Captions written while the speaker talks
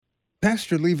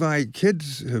Pastor Levi,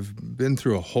 kids have been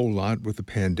through a whole lot with the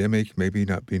pandemic, maybe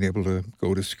not being able to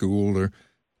go to school or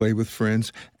play with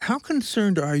friends. How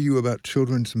concerned are you about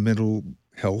children's mental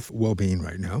health well-being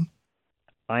right now?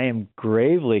 I am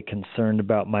gravely concerned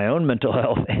about my own mental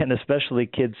health and especially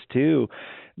kids too.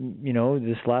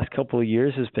 This last couple of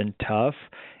years has been tough,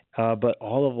 but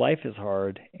all of life is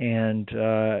hard. And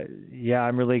yeah,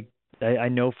 I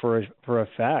know for a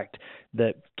fact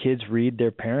that kids read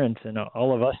their parents, and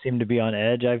all of us seem to be on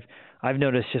edge. I've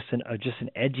noticed just an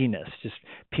edginess, just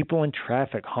people in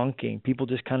traffic honking, people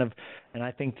just kind of, and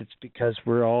I think it's because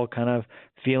we're all kind of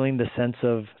feeling the sense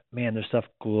of, man, there's stuff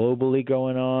globally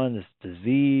going on, this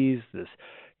disease, this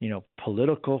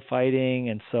political fighting,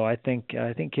 and so I think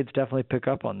kids definitely pick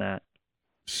up on that.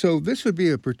 So this would be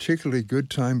a particularly good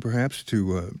time, perhaps,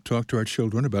 to talk to our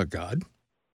children about God.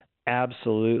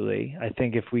 Absolutely. I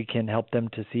think if we can help them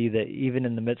to see that even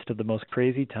in the midst of the most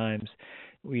crazy times,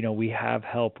 we have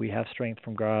help, we have strength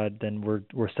from God, then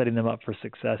we're setting them up for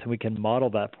success, and we can model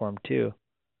that for them too.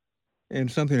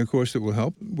 And something, of course, that will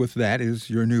help with that is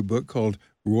your new book called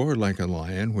Roar Like a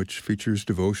Lion, which features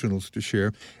devotionals to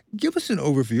share. Give us an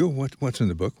overview of what's in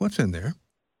the book. What's in there?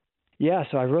 Yeah,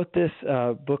 so I wrote this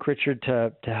book, Richard,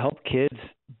 to help kids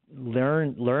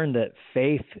learn that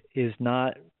faith is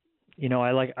not.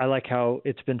 I like how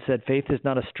it's been said. Faith is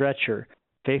not a stretcher.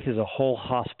 Faith is a whole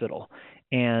hospital.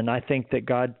 And I think that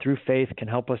God, through faith, can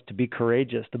help us to be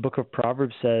courageous. The book of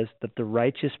Proverbs says that the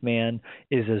righteous man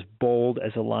is as bold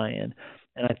as a lion.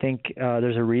 And I think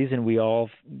there's a reason we all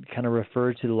kind of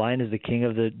refer to the lion as the king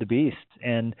of the beasts.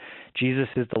 And Jesus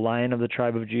is the lion of the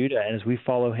tribe of Judah. And as we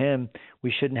follow him,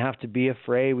 we shouldn't have to be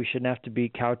afraid. We shouldn't have to be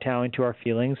kowtowing to our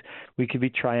feelings. We could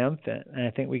be triumphant. And I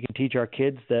think we can teach our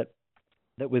kids that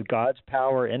with God's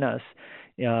power in us,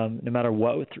 no matter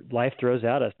what life throws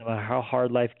at us, no matter how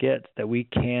hard life gets, that we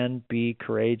can be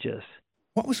courageous.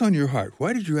 What was on your heart?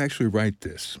 Why did you actually write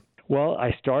this? Well,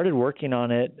 I started working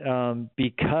on it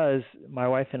because my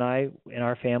wife and I, in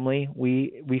our family,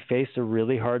 we faced a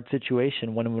really hard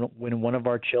situation when one of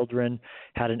our children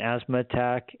had an asthma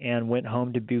attack and went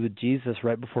home to be with Jesus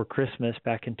right before Christmas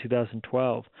back in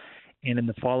 2012. And in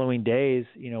the following days,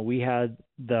 we had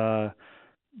the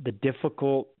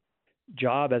difficult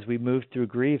job as we moved through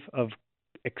grief of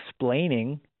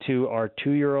explaining to our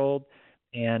 2-year-old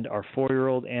and our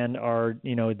 4-year-old and our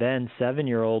then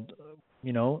 7-year-old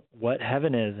what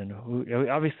heaven is, and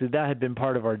obviously that had been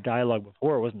part of our dialogue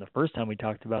before. It wasn't the first time we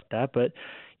talked about that, but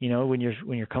when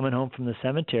you're coming home from the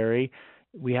cemetery,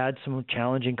 we had some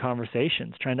challenging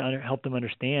conversations trying to help them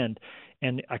understand.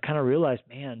 And I kind of realized,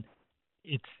 man,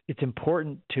 it's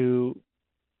important to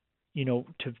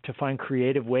find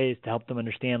creative ways to help them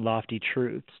understand lofty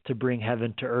truths, to bring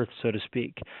heaven to earth, so to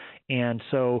speak. And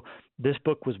so this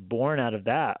book was born out of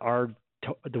that,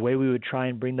 the way we would try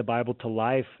and bring the Bible to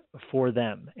life for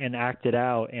them and act it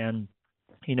out. And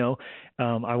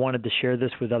I wanted to share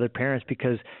this with other parents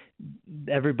because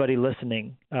everybody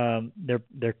listening,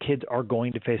 their kids are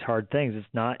going to face hard things. It's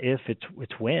not if,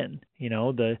 it's when.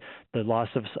 The loss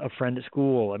of a friend at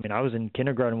school. I mean, I was in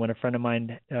kindergarten when a friend of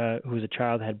mine who was a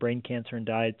child had brain cancer and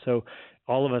died. So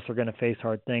all of us are going to face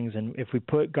hard things, and if we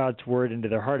put God's word into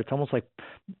their heart, it's almost like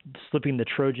slipping the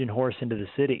Trojan horse into the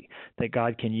city that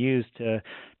God can use to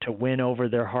win over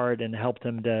their heart and help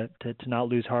them to not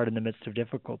lose heart in the midst of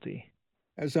difficulty.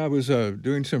 As I was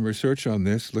doing some research on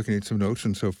this, looking at some notes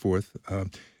and so forth,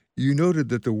 you noted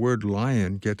that the word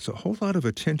lion gets a whole lot of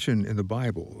attention in the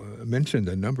Bible, mentioned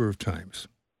a number of times.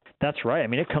 That's right. I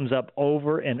mean, it comes up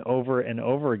over and over and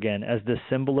over again as this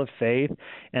symbol of faith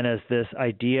and as this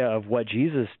idea of what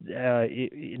Jesus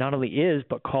not only is,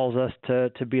 but calls us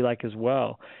to be like as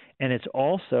well. And it's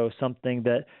also something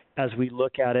that, as we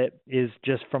look at it, is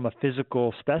just from a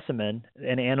physical specimen,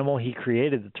 an animal he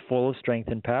created that's full of strength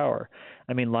and power.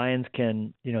 I mean, lions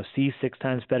can, see 6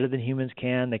 times better than humans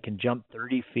can. They can jump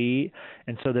 30 feet.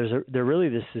 And so they're really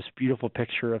this beautiful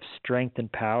picture of strength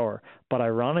and power. But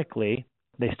ironically,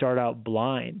 they start out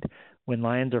blind. When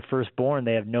lions are first born,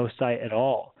 they have no sight at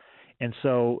all. And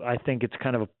so I think it's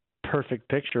kind of a perfect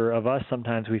picture of us.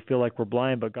 Sometimes we feel like we're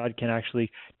blind, but God can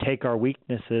actually take our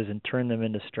weaknesses and turn them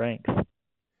into strength.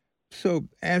 So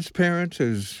as parents,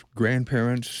 as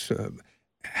grandparents,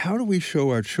 how do we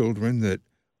show our children that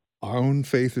our own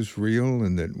faith is real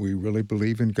and that we really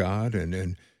believe in God?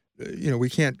 And we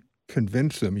can't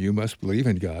convince them you must believe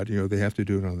in God. They have to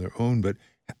do it on their own. But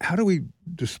how do we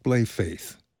display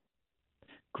faith?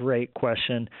 Great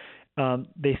question.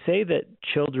 They say that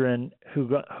children who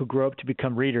grow up to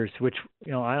become readers, which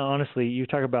I honestly, you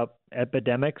talk about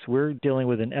epidemics. We're dealing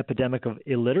with an epidemic of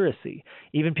illiteracy.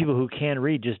 Even people who can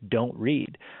read just don't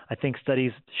read. I think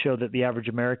studies show that the average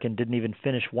American didn't even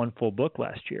finish one full book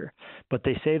last year. But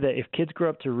they say that if kids grow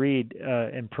up to read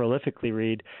and prolifically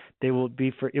read, it will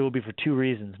be for two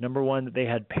reasons. Number one, that they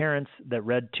had parents that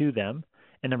read to them,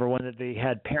 and number one, that they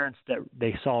had parents that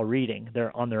they saw reading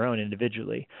they're on their own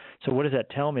individually. So what does that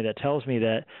tell me? That tells me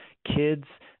that kids,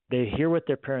 they hear what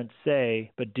their parents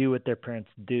say but do what their parents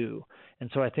do. And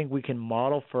so I think we can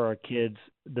model for our kids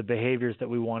the behaviors that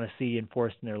we want to see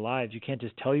enforced in their lives. You can't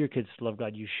just tell your kids to love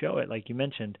God, you show it, like you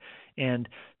mentioned. And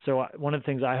so one of the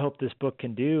things I hope this book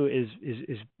can do is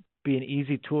be an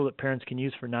easy tool that parents can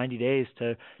use for 90 days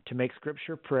to make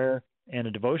scripture, prayer, and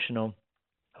a devotional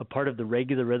a part of the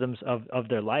regular rhythms of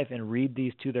their life, and read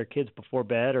these to their kids before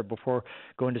bed or before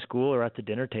going to school or at the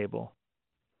dinner table.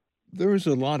 There is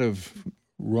a lot of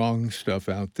wrong stuff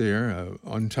out there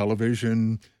on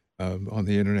television, on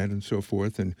the internet, and so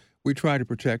forth, and we try to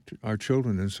protect our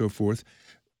children and so forth.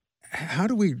 How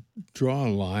do we draw a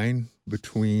line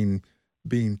between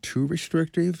being too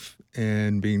restrictive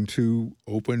and being too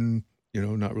open,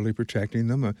 not really protecting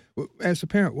them? As a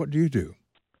parent, what do you do?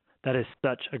 That is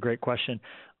such a great question.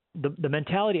 The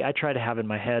mentality I try to have in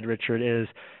my head, Richard,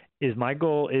 is my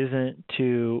goal isn't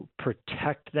to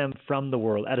protect them from the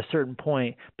world at a certain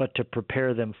point, but to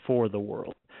prepare them for the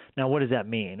world. Now, what does that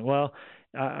mean? Well,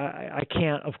 I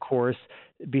can't, of course,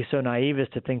 be so naive as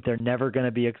to think they're never going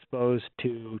to be exposed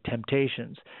to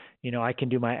temptations. I can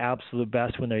do my absolute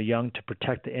best when they're young to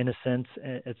protect the innocence,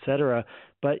 et cetera.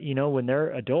 But, when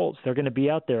they're adults, they're going to be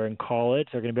out there in college.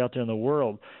 They're going to be out there in the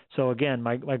world. So, again,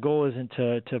 my goal isn't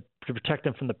to protect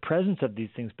them from the presence of these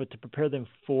things, but to prepare them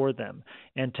for them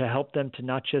and to help them to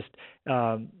not just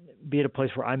be at a place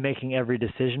where I'm making every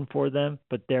decision for them,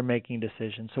 but they're making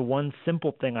decisions. So one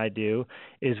simple thing I do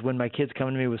is when my kids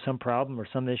come to me with some problem or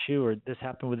some issue, or this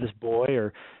happened with this boy,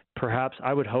 or perhaps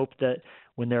I would hope that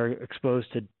when they're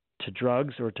exposed to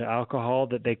drugs or to alcohol,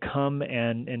 that they come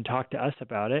and talk to us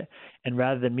about it. And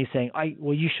rather than me saying,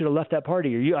 well, you should have left that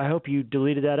party, or I hope you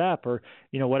deleted that app, or,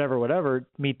 whatever,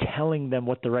 me telling them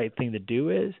what the right thing to do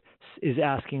is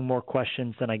asking more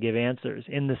questions than I give answers,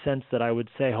 in the sense that I would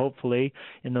say, hopefully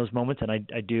in those moments, and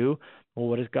I do, well,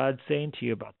 what is God saying to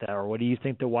you about that? Or what do you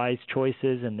think the wise choice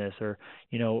is in this? Or,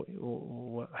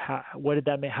 how did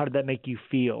that make you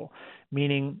feel?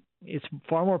 Meaning, it's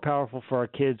far more powerful for our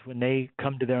kids when they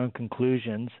come to their own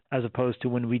conclusions, as opposed to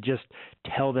when we just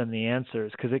tell them the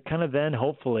answers, because it kind of then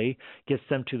hopefully gets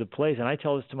them to the place. And I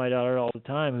tell this to my daughter all the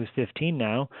time, who's 15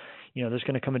 now. There's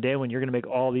going to come a day when you're going to make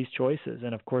all these choices.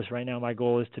 And of course, right now my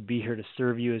goal is to be here to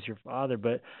serve you as your father.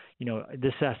 But,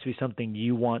 this has to be something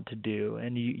you want to do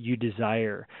and you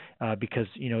desire, because,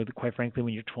 quite frankly,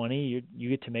 when you're 20, you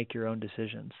get to make your own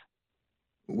decisions.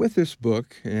 With this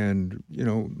book and,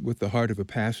 with the heart of a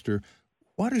pastor,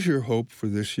 what is your hope for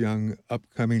this young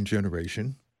upcoming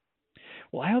generation?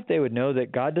 Well, I hope they would know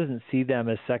that God doesn't see them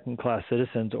as second-class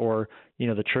citizens or,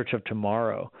 the church of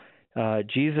tomorrow.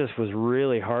 Jesus was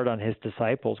really hard on his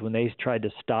disciples when they tried to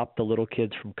stop the little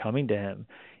kids from coming to him.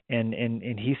 And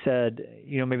he said,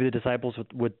 maybe the disciples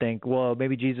would think, well,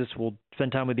 maybe Jesus will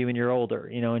spend time with you when you're older,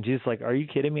 and Jesus like, are you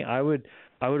kidding me? I would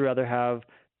rather have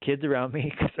kids around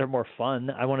me because they're more fun.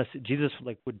 Jesus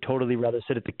would totally rather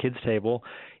sit at the kids table.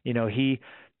 He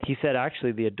said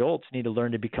actually the adults need to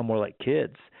learn to become more like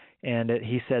kids. And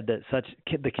he said that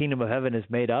the kingdom of heaven is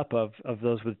made up of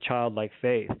those with childlike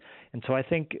faith. And so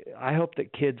I hope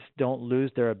that kids don't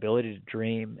lose their ability to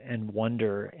dream and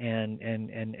wonder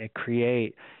and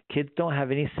create. Kids don't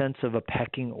have any sense of a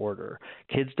pecking order.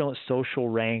 Kids don't social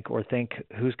rank or think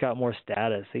who's got more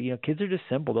status. Kids are just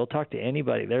simple. They'll talk to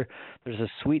anybody. There's a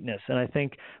sweetness. And I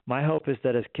think my hope is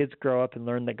that as kids grow up and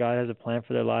learn that God has a plan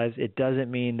for their lives, it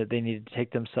doesn't mean that they need to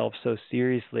take themselves so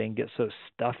seriously and get so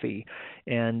stuffy,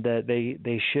 and that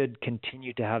they should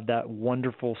continue to have that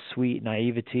wonderful, sweet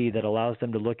naivety that allows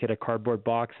them to look at a cardboard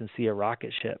box and see a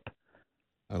rocket ship.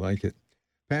 I like it.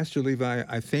 Pastor Levi,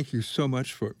 I thank you so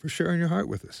much for sharing your heart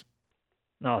with us.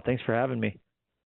 No, thanks for having me.